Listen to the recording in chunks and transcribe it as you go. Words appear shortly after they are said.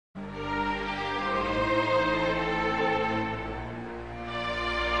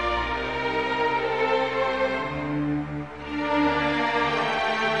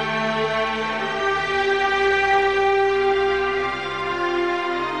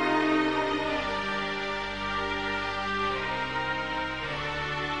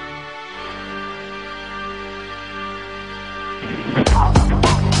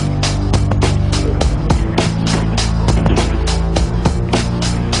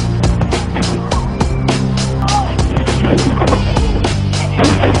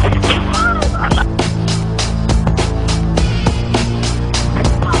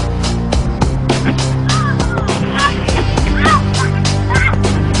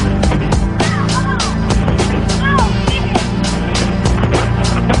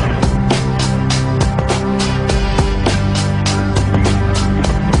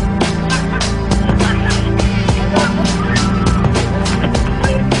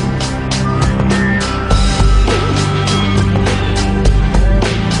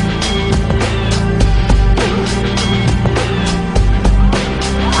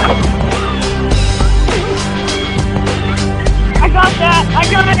I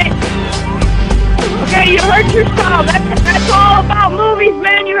got it. Okay, you hurt yourself. That's all about movies,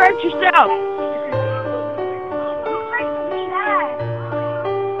 man. You hurt yourself.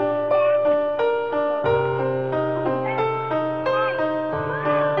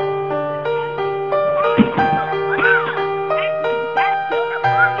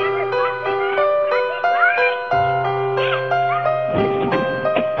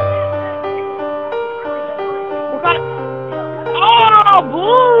 Oh,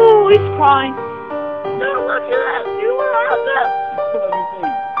 boo! He's crying. No, look at that. You were out there.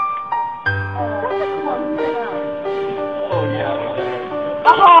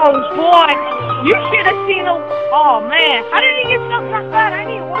 Oh, boy. You should have seen the... Oh, man. How did he get something like that? I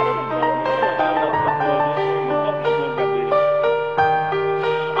didn't watch it.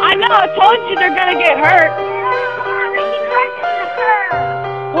 I know. I told you they're going to get hurt.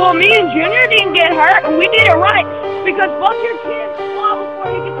 Well, me and Junior didn't get hurt, and we did it right. Because both your kids fall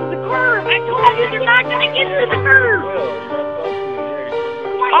before you get to the curve. I told you they're not going to get to the curve.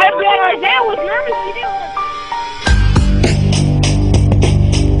 I bet our dad was nervous. He didn't want to